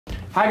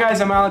Hi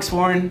guys, I'm Alex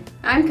Warren.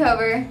 I'm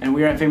Kouvr. And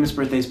we are at Famous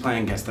Birthdays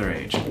playing Guess Their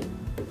Age.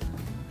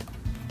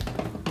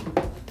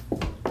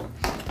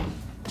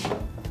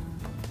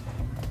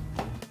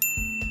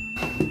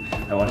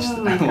 I watched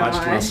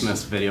Will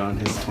Smith's video on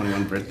his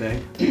 21st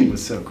birthday. It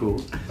was so cool.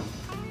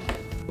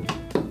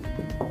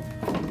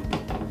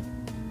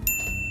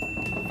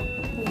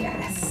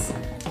 Yes.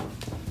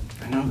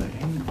 I know that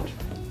age.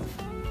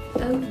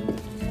 Oh.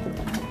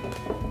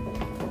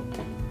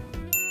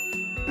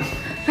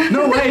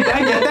 No way, did I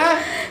get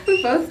that?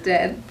 We both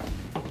did.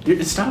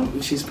 Stop,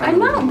 she's probably I'm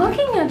not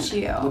looking at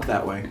you. Look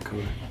that way,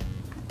 cool.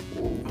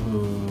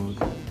 Ooh.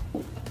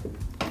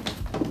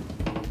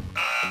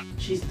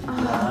 She's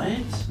what?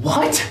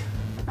 What?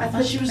 I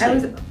thought she was I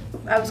like...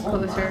 was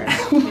closer.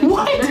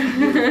 What?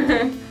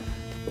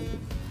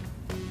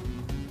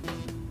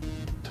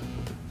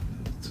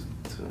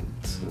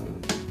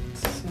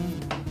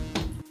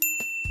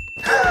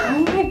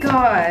 Oh my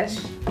gosh.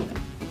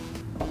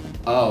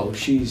 Oh,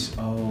 she's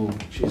oh, no.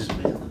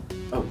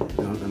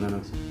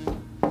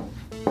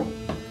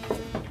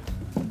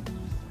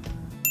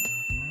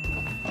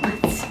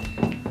 What?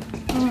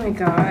 Oh my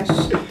gosh.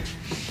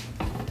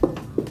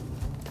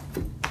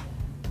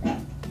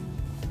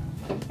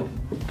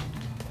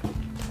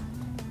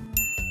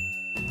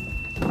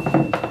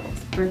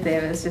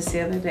 Birthday was just the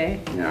other day.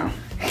 Yeah.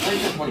 I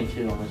was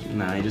 22 almost.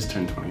 Nah, he just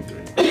turned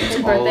 23.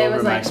 His birthday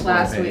was like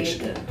last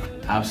week.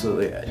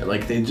 Absolutely.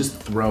 Like, they just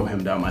throw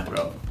him down my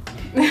throat.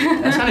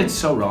 That sounded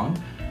so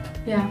wrong.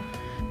 Yeah.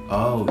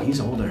 Oh, he's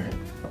older.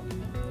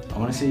 I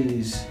want to say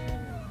he's...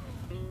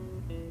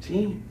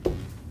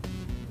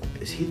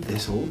 Is he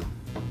this old?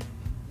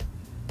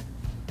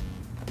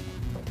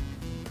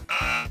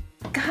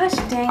 Gosh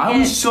dang it. I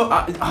was so...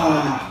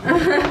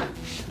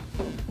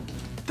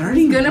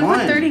 31. Gonna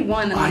put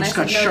 31 and then I I just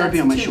got said, no,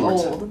 Sharpie on my that's too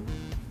shorts. old.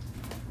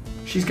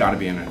 She's got to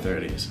be in her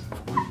 30s.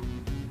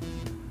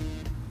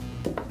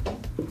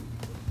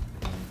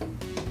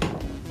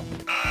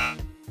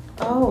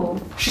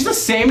 Oh. She's the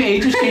same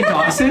age as Shane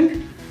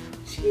Dawson?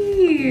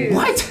 Jeez.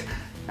 What?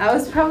 That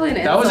was probably an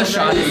That was a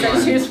insult, shocking but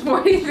one. she was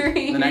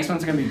 43. The next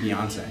one's gonna be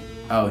Beyonce.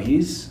 Oh,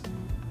 he's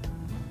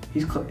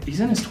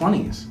in his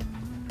 20s,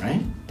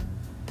 right?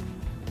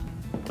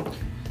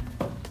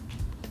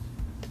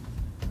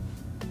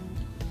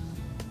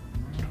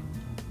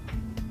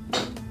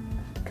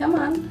 Come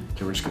on.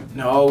 Okay, we're just gonna,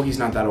 no, he's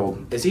not that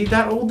old. Is he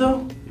that old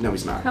though? No,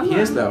 he's not. Come He on.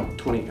 is though.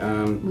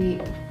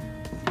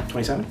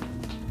 27?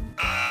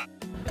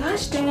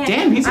 Gosh dang it.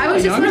 Damn, he's a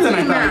lot younger than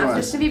I thought he was.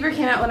 Justin Bieber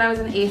came out when I was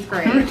in 8th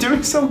grade. We're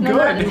doing so good. No,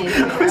 not in 8th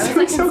grade. I was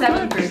like in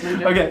 7th grade.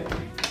 When Okay.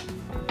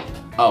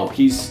 Oh,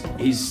 he's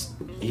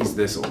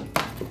this old.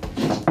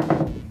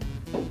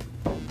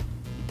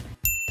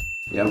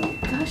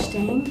 Yep. Gosh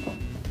dang.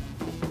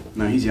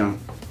 No, he's young.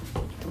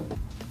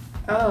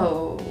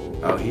 Oh.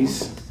 Oh,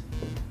 he's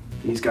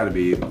got to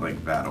be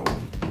like that old.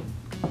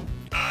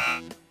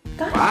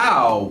 Gosh.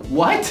 Wow,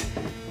 what?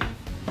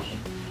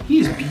 He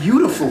is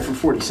beautiful for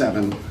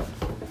 47.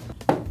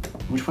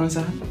 Which one is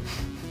that?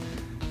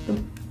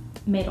 The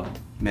middle.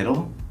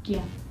 Middle?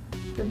 Yeah.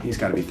 He's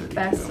got to be 32.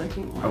 Best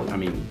looking one. Oh, I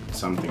mean,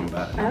 something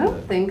about it. I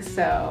don't think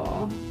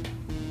so.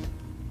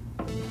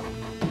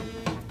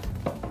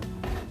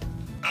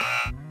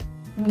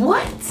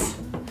 What?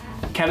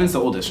 Kevin's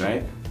the oldest,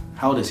 right?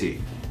 How old is he?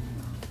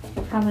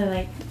 Probably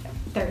like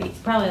 30.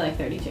 Probably like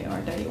 32 or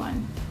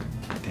 31.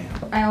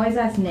 Damn. I always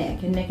ask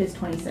Nick, and Nick is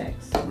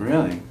 26.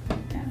 Really?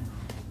 Yeah.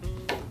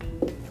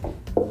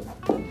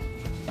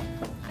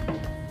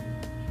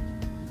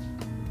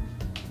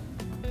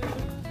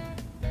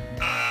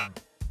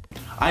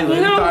 I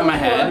literally thought in my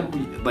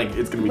head, like,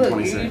 it's gonna be Look,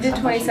 26. you did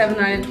 27,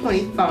 I did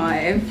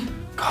 25.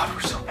 God, we're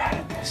so bad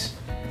at this.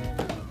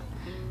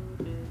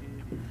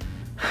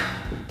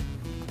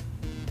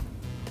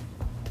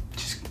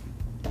 Just,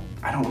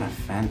 I don't want to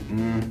offend.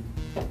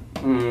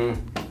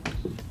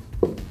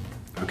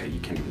 Okay, you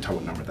can't even tell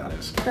what number that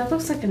is. That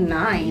looks like a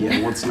 9.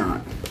 Yeah, well, it's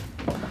not.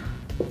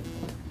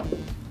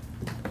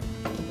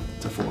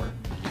 It's a 4.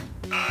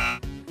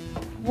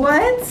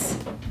 What?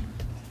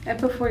 I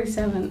put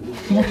 47.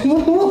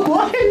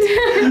 What?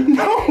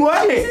 No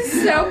way! This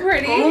is so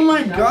pretty. Oh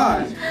my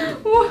god.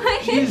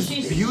 What? She's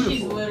beautiful.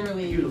 She's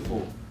literally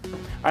beautiful.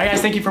 Alright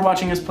guys, thank you for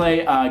watching us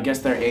play Guess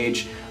Their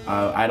Age.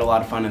 I had a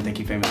lot of fun, and thank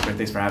you Famous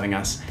Birthdays for having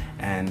us.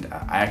 And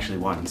I actually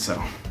won, so.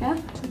 Yeah,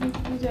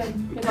 you did.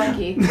 You're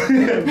lucky.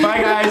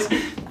 Bye guys.